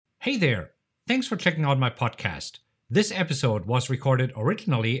Hey there! Thanks for checking out my podcast. This episode was recorded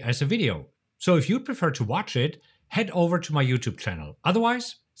originally as a video, so if you'd prefer to watch it, head over to my YouTube channel.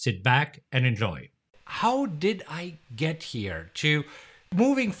 Otherwise, sit back and enjoy. How did I get here to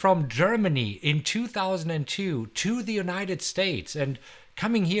moving from Germany in 2002 to the United States and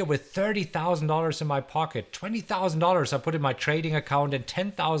coming here with $30,000 in my pocket, $20,000 I put in my trading account, and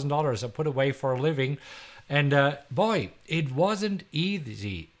 $10,000 I put away for a living? And boy, it wasn't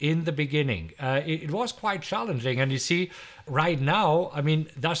easy in the beginning. It was quite challenging. And you see, right now,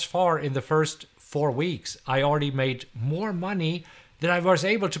 thus far in the first 4 weeks, I already made more money than I was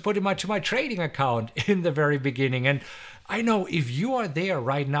able to put into my trading account in the very beginning. And I know if you are there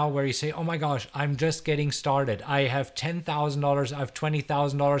right now where you say, oh my gosh, I'm just getting started. I have $10,000, I have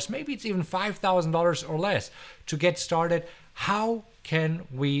 $20,000, maybe it's even $5,000 or less to get started. How can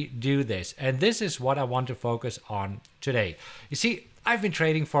we do this? And this is what I want to focus on today. You see, I've been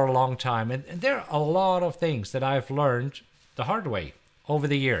trading for a long time, and there are a lot of things that I've learned the hard way over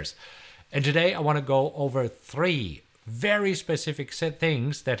the years. And today I want to go over 3 very specific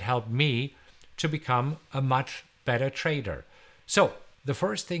things that help me to become a much better trader. So the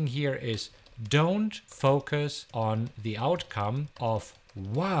first thing here is don't focus on the outcome of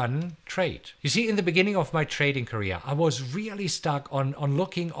one trade. You see, in the beginning of my trading career, I was really stuck on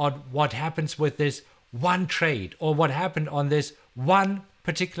looking at what happens with this one trade or what happened on this one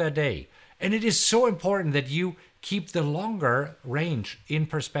particular day. And it is so important that you keep the longer range in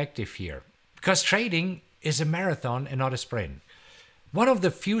perspective here, because trading is a marathon and not a sprint. One of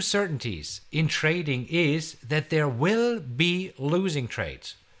the few certainties in trading is that there will be losing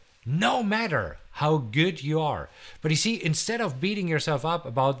trades, no matter how good you are. But you see, instead of beating yourself up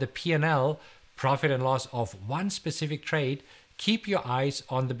about the P&L, profit and loss of one specific trade, keep your eyes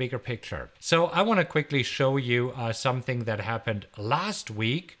on the bigger picture. So I want to quickly show you something that happened last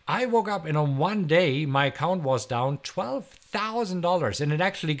week. I woke up and on one day, my account was down $12,000, and it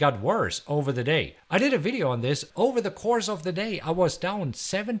actually got worse over the day. I did a video on this. Over the course of the day, I was down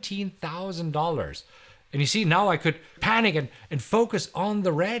 $17,000. And you see, now I could panic and focus on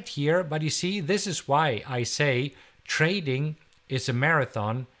the red here. But you see, this is why I say trading is a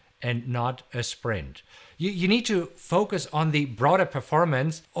marathon and not a sprint. You need to focus on the broader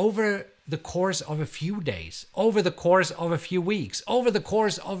performance over the course of a few days, over the course of a few weeks, over the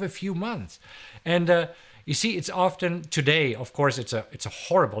course of a few months. And you see, it's often today, of course, it's a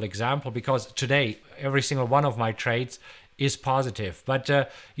horrible example because today, every single one of my trades is positive. But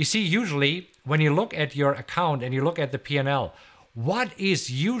you see, usually when you look at your account and you look at the P&L, what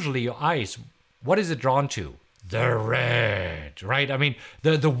is usually your eyes? What is it drawn to? The red, right?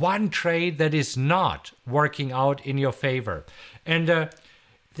 The one trade that is not working out in your favor. And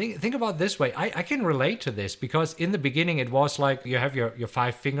think about it this way. I can relate to this because in the beginning it was like you have your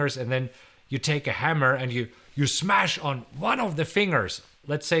 5 fingers and then you take a hammer and you smash on one of the fingers.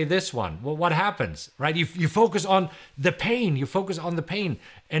 Let's say this one. Well, what happens, right? You focus on the pain. You focus on the pain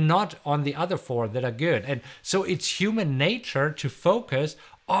and not on the other 4 that are good. And so it's human nature to focus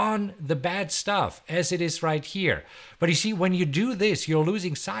on the bad stuff as it is right here. But you see, when you do this, you're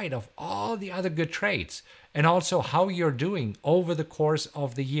losing sight of all the other good traits and also how you're doing over the course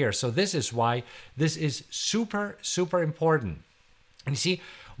of the year. So this is why this is super, super important. And you see,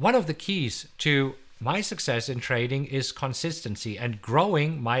 one of the keys to my success in trading is consistency and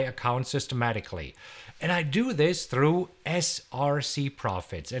growing my account systematically. And I do this through SRC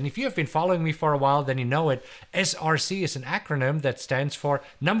profits. And if you have been following me for a while, then you know it. SRC is an acronym that stands for,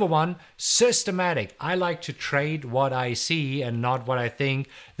 number 1, systematic. I like to trade what I see and not what I think.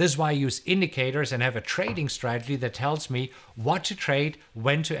 This is why I use indicators and have a trading strategy that tells me what to trade,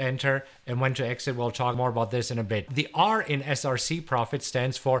 when to enter, and when to exit. We'll talk more about this in a bit. The R in SRC profit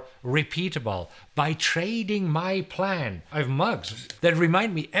stands for repeatable. By trading my plan, I have mugs that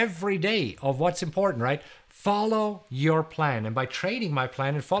remind me every day of what's important, right? Follow your plan. And by trading my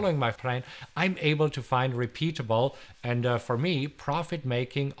plan and following my plan, I'm able to find repeatable and for me,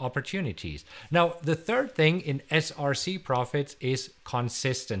 profit-making opportunities. Now, the third thing in SRC profits is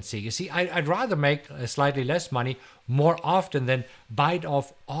consistency. You see, I'd rather make slightly less money more often than bite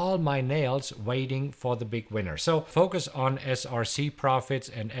off all my nails waiting for the big winner. So focus on SRC profits,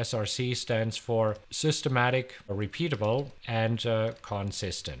 and SRC stands for systematic, repeatable, and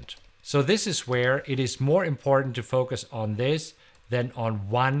consistent. So this is where it is more important to focus on this than on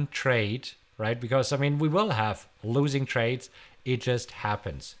one trade, right? Because, we will have losing trades. It just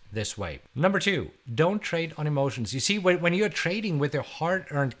happens this way. Number 2, don't trade on emotions. You see, when you're trading with your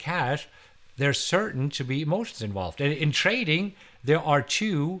hard-earned cash, there's certain to be emotions involved. And in trading, there are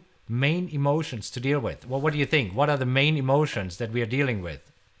 2 main emotions to deal with. Well, what do you think? What are the main emotions that we are dealing with?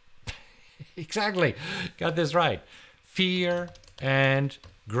 Exactly. Got this right. Fear and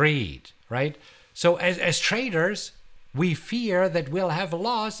greed, right? So as traders, we fear that we'll have a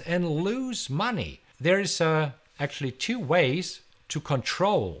loss and lose money. There's actually two ways to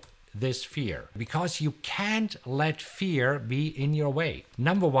control this fear, because you can't let fear be in your way.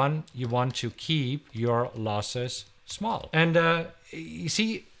 Number one, you want to keep your losses small. And you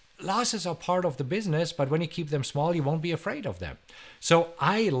see, losses are part of the business, but when you keep them small, you won't be afraid of them. So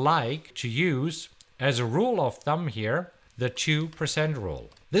I like to use, as a rule of thumb here, the 2% rule.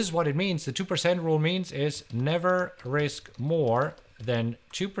 This is what it means. The 2% rule means is never risk more than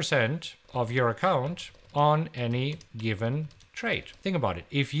 2% of your account on any given trade. Think about it.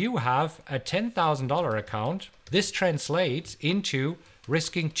 If you have a $10,000 account, this translates into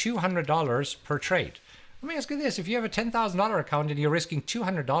risking $200 per trade. Let me ask you this. If you have a $10,000 account and you're risking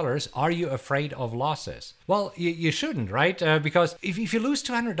 $200, are you afraid of losses? Well, you shouldn't, right? Because if you lose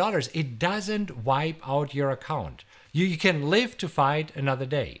 $200, it doesn't wipe out your account. You can live to fight another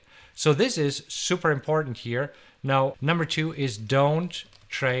day. So this is super important here. Now, number two is don't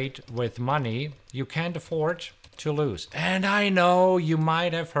trade with money you can't afford to lose. And I know you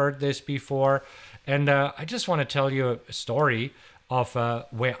might have heard this before. And I just want to tell you a story of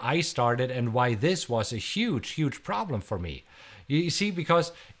where I started and why this was a huge, huge problem for me. You see,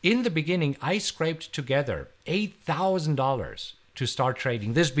 because in the beginning, I scraped together $8,000 to start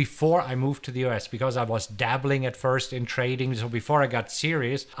trading. This before I moved to the US, because I was dabbling at first in trading. So before I got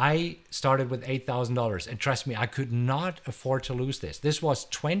serious, I started with $8,000. And trust me, I could not afford to lose this. This was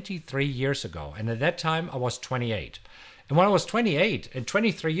 23 years ago. And at that time, I was 28. And when I was 28 and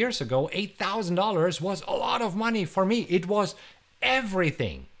 23 years ago, $8,000 was a lot of money for me. It was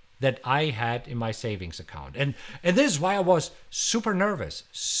everything that I had in my savings account. And this is why I was super nervous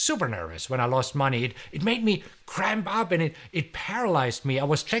when I lost money. It made me cramp up and it paralyzed me. I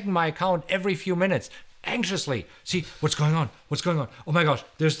was checking my account every few minutes, anxiously. See, what's going on? What's going on? Oh my gosh,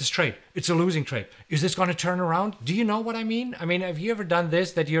 there's this trade. It's a losing trade. Is this going to turn around? Do you know what I mean? I mean, have you ever done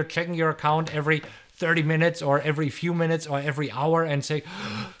this, that you're checking your account every 30 minutes or every few minutes or every hour and say,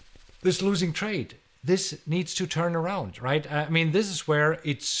 this losing trade, this needs to turn around, right? I mean, this is where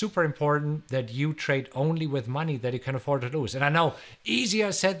it's super important that you trade only with money that you can afford to lose. And I know,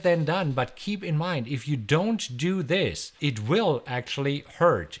 easier said than done, but keep in mind, if you don't do this, it will actually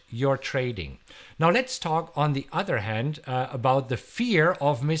hurt your trading. Now, let's talk on the other hand about the fear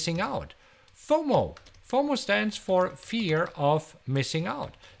of missing out. FOMO. FOMO stands for fear of missing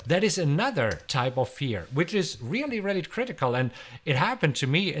out. That is another type of fear, which is really, really critical. And it happened to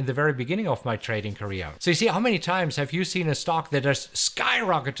me in the very beginning of my trading career. So you see, how many times have you seen a stock that has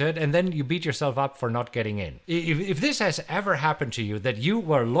skyrocketed and then you beat yourself up for not getting in? If this has ever happened to you, that you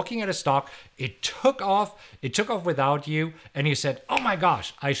were looking at a stock, it took off without you, and you said, oh my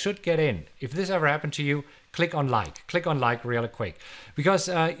gosh, I should get in. If this ever happened to you, click on like really quick. Because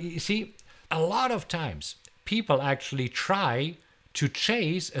you see, a lot of times people actually try to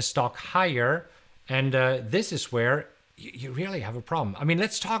chase a stock higher, and this is where you really have a problem. I mean,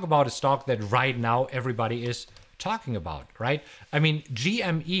 let's talk about a stock that right now everybody is talking about, right? I mean,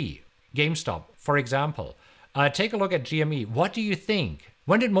 GME, GameStop, for example. Take a look at GME. What do you think?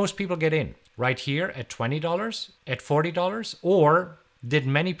 When did most people get in? Right here at $20, at $40? Or did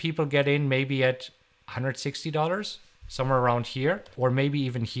many people get in maybe at $160? Somewhere around here, or maybe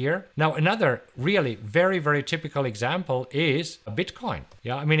even here. Now, another really very, very typical example is Bitcoin.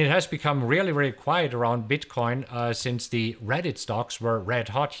 Yeah, I mean, it has become really, really quiet around Bitcoin since the Reddit stocks were red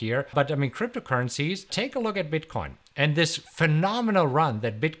hot here. But I mean, cryptocurrencies, take a look at Bitcoin and this phenomenal run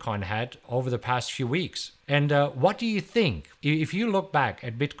that Bitcoin had over the past few weeks. And what do you think? If you look back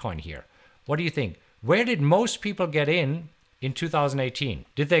at Bitcoin here, what do you think? Where did most people get in 2018?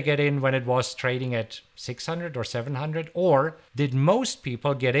 Did they get in when it was trading at 600 or 700? Or did most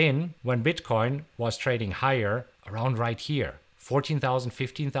people get in when Bitcoin was trading higher, around right here? 14,000,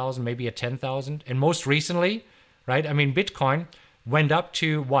 15,000, maybe at 10,000? And most recently, right? I mean, Bitcoin went up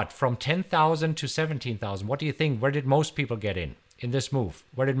to what? From 10,000 to 17,000. What do you think? Where did most people get in this move?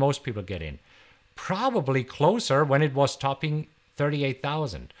 Where did most people get in? Probably closer when it was topping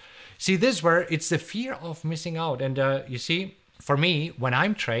 38,000. See, this is where it's the fear of missing out. And you see, for me, when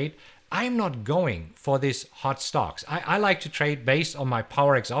I'm trade, I'm not going for these hot stocks. I like to trade based on my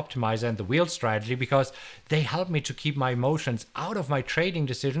PowerX optimizer and the wheel strategy, because they help me to keep my emotions out of my trading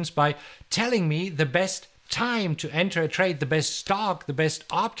decisions by telling me the best time to enter a trade, the best stock, the best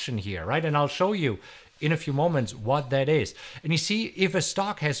option here, right? And I'll show you in a few moments what that is. And you see, if a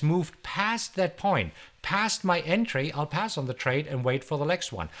stock has moved past that point, past my entry, I'll pass on the trade and wait for the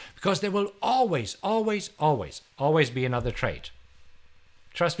next one, because there will always, always, always, always be another trade.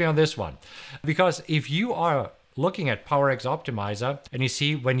 Trust me on this one. Because if you are looking at PowerX Optimizer and you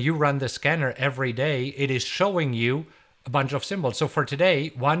see when you run the scanner every day, it is showing you a bunch of symbols. So for today,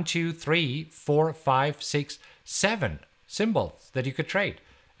 1, 2, 3, 4, 5, 6, 7 symbols that you could trade.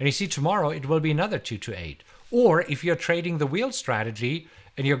 And you see tomorrow it will be another 2 to 8. Or if you're trading the wheel strategy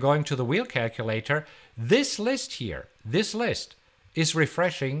and you're going to the wheel calculator, this list here, this list is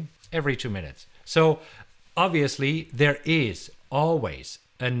refreshing every 2 minutes. So obviously there is always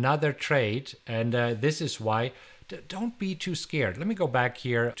another trade, and this is why don't be too scared. Let me go back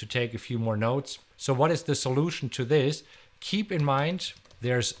here to take a few more notes. So what is the solution to this? Keep in mind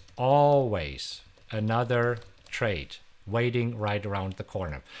there's always another trade waiting right around the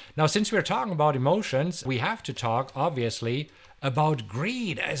corner. Now, since we're talking about emotions, we have to talk obviously about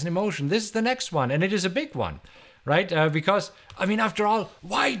greed as an emotion. This is the next one, and it is a big one, right? Because, I mean, after all,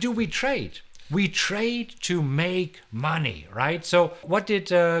 why do we trade? We trade to make money, right? So what did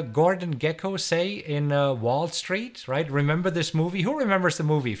Gordon Gekko say in Wall Street, right? Remember this movie? Who remembers the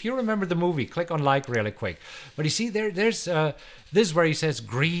movie? If you remember the movie, click on like really quick. But you see, there's this is where he says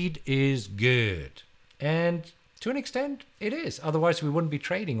greed is good. And to an extent, it is. Otherwise, we wouldn't be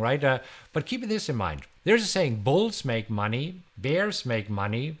trading, right? But keep this in mind. There's a saying, bulls make money, bears make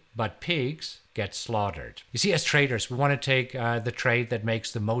money, but pigs get slaughtered. You see, as traders, we want to take the trade that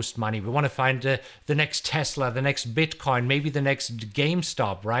makes the most money. We want to find the next Tesla, the next Bitcoin, maybe the next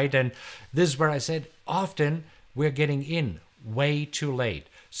GameStop, right? And this is where I said, often we're getting in way too late.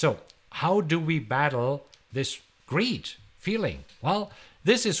 So how do we battle this greed feeling? Well,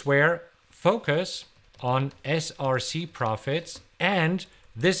 this is where focus on SRC profits, and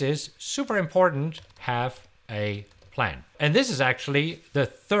this is super important, have a plan. And this is actually the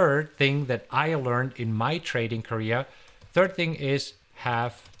third thing that I learned in my trading career. Third thing is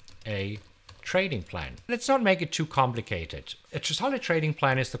have a trading plan. Let's not make it too complicated. A solid trading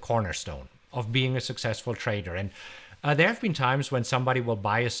plan is the cornerstone of being a successful trader. And there have been times when somebody will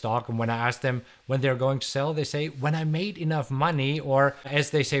buy a stock, and when I ask them when they're going to sell, they say, when I made enough money, or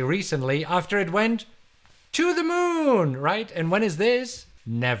as they say recently, after it went to the moon, right? And when is this?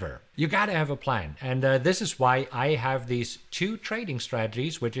 Never. You got to have a plan. And this is why I have these two trading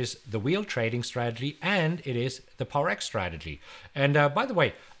strategies, which is the wheel trading strategy and it is the PowerX strategy. And by the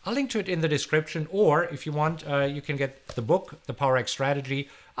way, I'll link to it in the description, or if you want, you can get the book, The PowerX Strategy.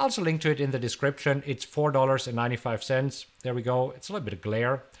 I'll also link to it in the description. It's $4.95. There we go. It's a little bit of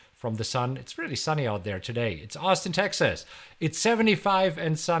glare from the sun. It's really sunny out there today. It's Austin, Texas. It's 75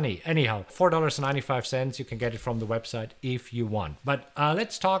 and sunny. Anyhow, $4.95. You can get it from the website if you want. But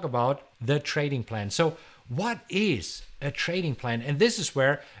let's talk about the trading plan. So what is a trading plan? And this is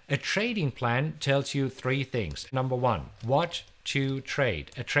where a trading plan tells you three things. Number one, what to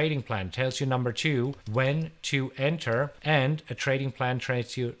trade. A trading plan tells you, number two, when to enter. And a trading plan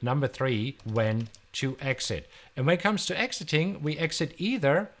tells you, number three, when to exit. And when it comes to exiting, we exit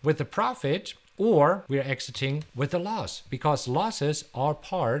either with a profit or we're exiting with a loss, because losses are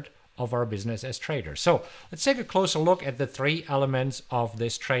part of our business as traders. So let's take a closer look at the three elements of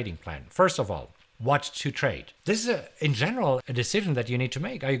this trading plan. First of all, what to trade. This is in general a decision that you need to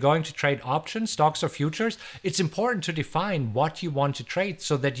make. Are you going to trade options, stocks, or futures? It's important to define what you want to trade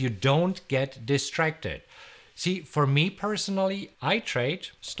so that you don't get distracted. See, for me personally, I trade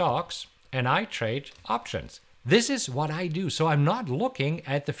stocks and I trade options. This is what I do. So I'm not looking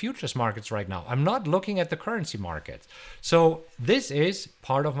at the futures markets right now. I'm not looking at the currency markets. So this is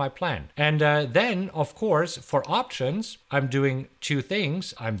part of my plan. And then, of course, for options, I'm doing two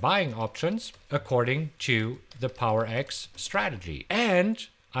things. I'm buying options according to the PowerX strategy. And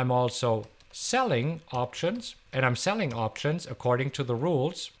I'm also selling options, and I'm selling options according to the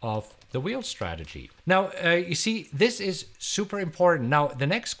rules of the wheel strategy. Now, you see, this is super important. Now, the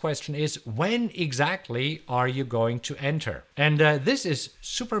next question is, when exactly are you going to enter? And this is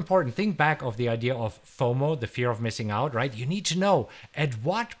super important. Think back of the idea of FOMO, the fear of missing out, right? You need to know at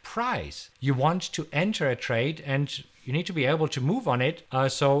what price you want to enter a trade, and you need to be able to move on it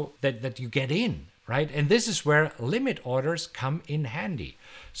so that you get in, right? And this is where limit orders come in handy.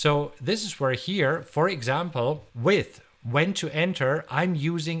 So this is where here, for example, with when to enter, I'm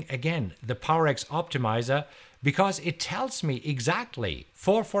using, again, the PowerX Optimizer because it tells me exactly,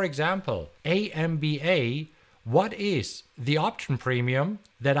 for example, AMBA, what is the option premium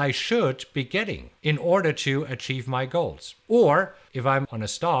that I should be getting in order to achieve my goals. Or if I'm on a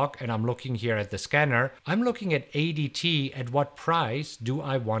stock and I'm looking here at the scanner, I'm looking at ADT, at what price do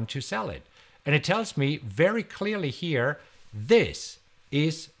I want to sell it? And it tells me very clearly here, this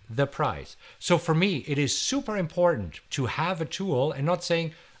is the price. So for me, it is super important to have a tool and not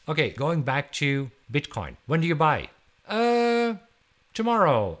saying, okay, going back to Bitcoin, when do you buy?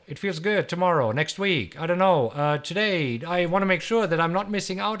 Tomorrow, it feels good. Tomorrow, next week, I don't know. Today, I want to make sure that I'm not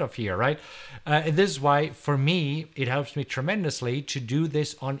missing out of here, right? And this is why, for me, it helps me tremendously to do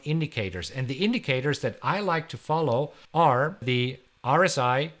this on indicators. And the indicators that I like to follow are the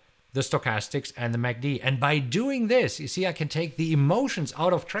RSI, the stochastics, and the MACD. And by doing this, you see, I can take the emotions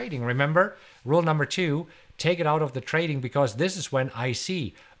out of trading. Remember, rule number 2, take it out of the trading, because this is when I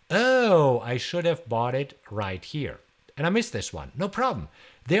see, oh, I should have bought it right here. And I missed this one. No problem.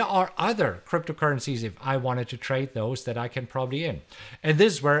 There are other cryptocurrencies, if I wanted to trade those, that I can probably in. And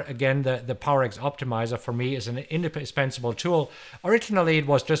this is where, again, the PowerX Optimizer for me is an indispensable tool. Originally, it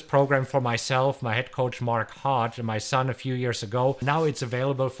was just programmed for myself, my head coach Mark Hart, and my son a few years ago. Now it's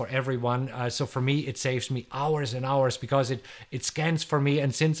available for everyone. So for me, it saves me hours and hours, because it scans for me.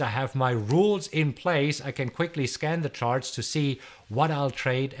 And since I have my rules in place, I can quickly scan the charts to see what I'll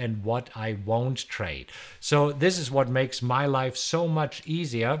trade and what I won't trade. So this is what makes my life so much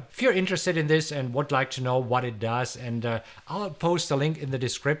easier. If you're interested in this and would like to know what it does, and I'll post a link in the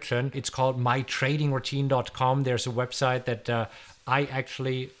description. It's called mytradingroutine.com. There's a website that I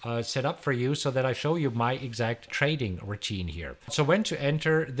actually set up for you so that I show you my exact trading routine here. So when to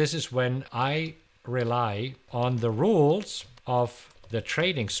enter, this is when I rely on the rules of the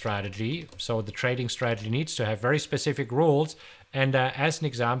trading strategy. So the trading strategy needs to have very specific rules. And as an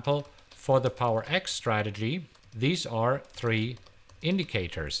example, for the PowerX strategy, these are 3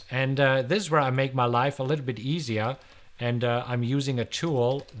 indicators. And this is where I make my life a little bit easier. And I'm using a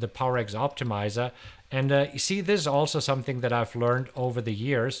tool, the PowerX Optimizer. And you see, this is also something that I've learned over the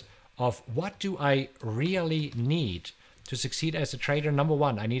years of what do I really need to succeed as a trader. Number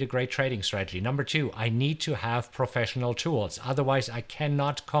 1, I need a great trading strategy. Number 2, I need to have professional tools. Otherwise, I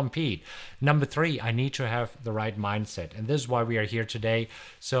cannot compete. Number 3, I need to have the right mindset. And this is why we are here today.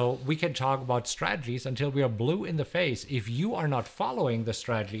 So we can talk about strategies until we are blue in the face. If you are not following the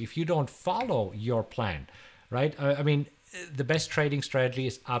strategy, if you don't follow your plan, right? I mean, the best trading strategy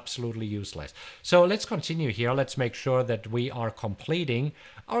is absolutely useless. So let's continue here. Let's make sure that we are completing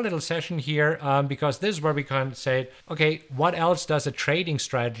our little session here, because this is where we can say, okay, what else does a trading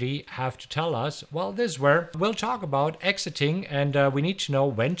strategy have to tell us? Well, this is where we'll talk about exiting, and we need to know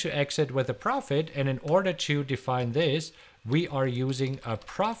when to exit with a profit. And in order to define this, we are using a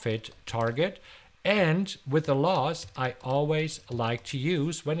profit target. And with the loss, I always like to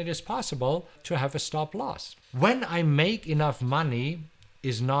use, when it is possible, to have a stop loss. When I make enough money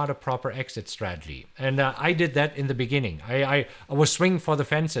is not a proper exit strategy. And I did that in the beginning. I was swinging for the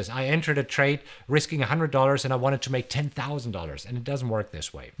fences. I entered a trade risking $100 and I wanted to make $10,000, and it doesn't work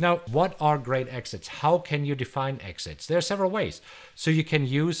this way. Now, what are great exits? How can you define exits? There are several ways. So you can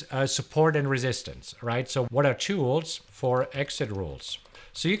use support and resistance, right? So what are tools for exit rules?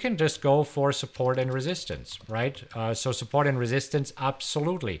 So you can just go for support and resistance, right? So support and resistance,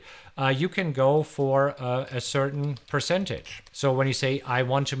 absolutely. You can go for a certain percentage. So when you say, I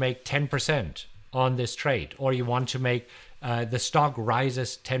want to make 10% on this trade, or you want to make the stock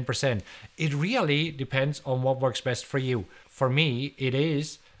rises 10%, it really depends on what works best for you. For me, it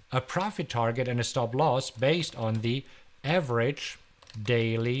is a profit target and a stop loss based on the average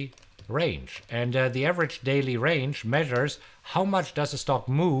daily range. And the average daily range measures how much does a stock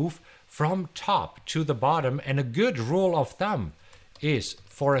move from top to the bottom. And a good rule of thumb is,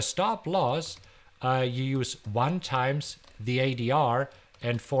 for a stop loss, you use 1 times the ADR,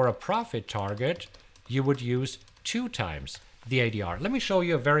 and for a profit target, you would use 2 times the ADR. Let me show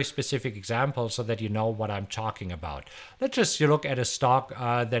you a very specific example so that you know what I'm talking about. Let's just look at a stock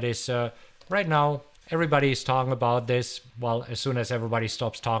that is right now, everybody is talking about this. Well, as soon as everybody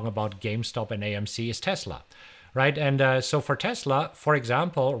stops talking about GameStop and AMC, is Tesla, right? And so for Tesla, for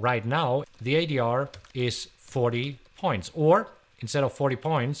example, right now, the ADR is 40 points. Or instead of 40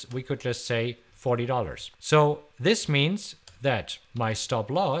 points, we could just say $40. So this means that my stop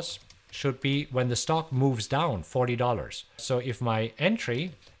loss should be when the stock moves down $40. So if my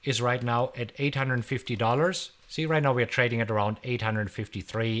entry is right now at $850, see, right now we're trading at around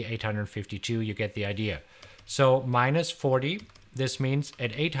 853, 852, you get the idea. So minus 40, this means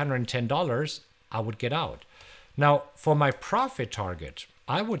at $810, I would get out. Now, for my profit target,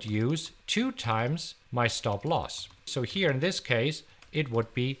 I would use 2 times my stop loss. So here in this case, it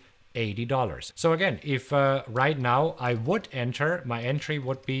would be $80. So again, if right now I would enter, my entry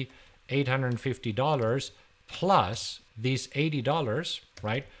would be $850 plus these $80,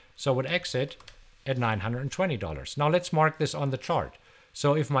 right? So I would exit at $920. Now let's mark this on the chart.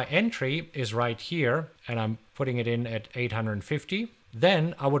 So if my entry is right here and I'm putting it in at 850,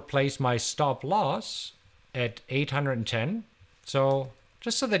 then I would place my stop loss at 810. So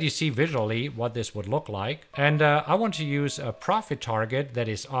just so that you see visually what this would look like. And I want to use a profit target that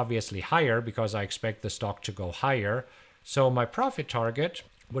is obviously higher because I expect the stock to go higher. So my profit target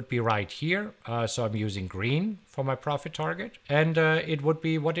would be right here. So I'm using green for my profit target. And it would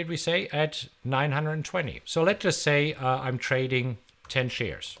be, what did we say, at 920. So let's just say I'm trading 10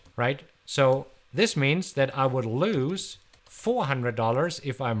 shares, right? So this means that I would lose $400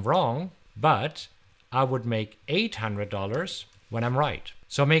 if I'm wrong, but I would make $800 when I'm right.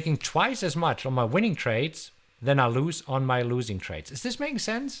 So making twice as much on my winning trades than I lose on my losing trades. Is this making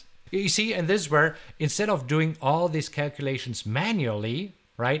sense? You see, and this is where instead of doing all these calculations manually,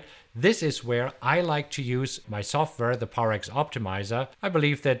 right, this is where I like to use my software, the PowerX Optimizer. I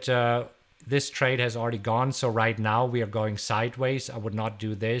believe that this trade has already gone, so right now we are going sideways. I would not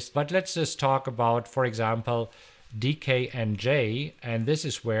do this. But let's just talk about, for example, DKNJ, and this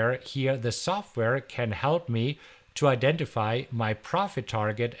is where here the software can help me to identify my profit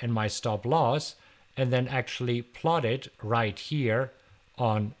target and my stop loss, and then actually plot it right here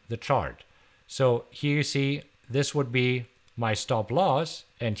on the chart. So here you see this would be my stop loss,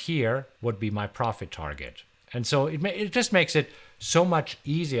 and here would be my profit target. And so it just makes it so much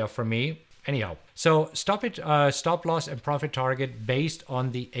easier for me. Anyhow, so stop loss and profit target based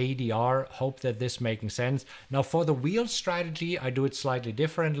on the ADR. Hope that this making sense. Now for the wheel strategy, I do it slightly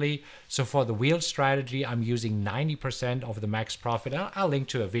differently. So for the wheel strategy, I'm using 90% of the max profit. I'll link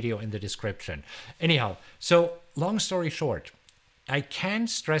to a video in the description. Anyhow, so long story short, I can't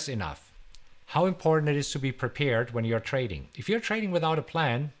stress enough how important it is to be prepared when you're trading. If you're trading without a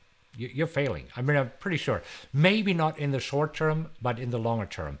plan, you're failing. I mean, I'm pretty sure. Maybe not in the short term, but in the longer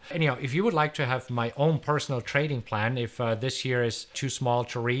term. Anyhow, if you would like to have my own personal trading plan, if this here is too small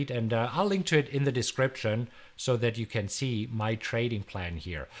to read, and I'll link to it in the description so that you can see my trading plan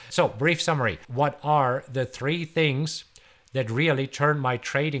here. So, brief summary. What are the 3 things that really turn my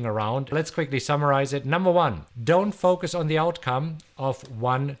trading around? Let's quickly summarize it. Number 1, don't focus on the outcome of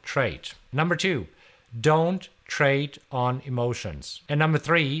one trade. Number 2, don't trade on emotions. And number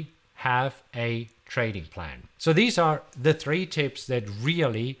 3, have a trading plan. So these are the 3 tips that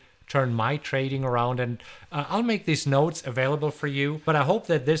really turn my trading around, and I'll make these notes available for you, but I hope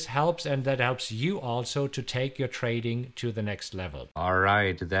that this helps and that helps you also to take your trading to the next level. All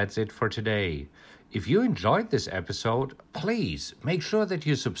right, that's it for today. If you enjoyed this episode, please make sure that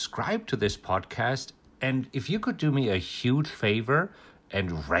you subscribe to this podcast, and if you could do me a huge favor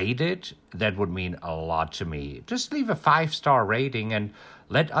and rate it, that would mean a lot to me. Just leave a 5-star rating and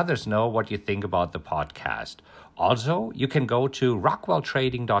let others know what you think about the podcast. Also, you can go to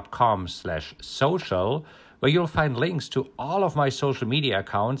rockwelltrading.com/social, where you'll find links to all of my social media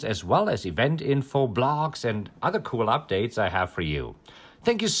accounts, as well as event info, blogs, and other cool updates I have for you.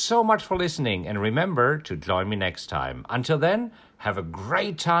 Thank you so much for listening, and remember to join me next time. Until then, have a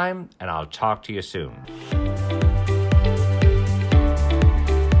great time, and I'll talk to you soon.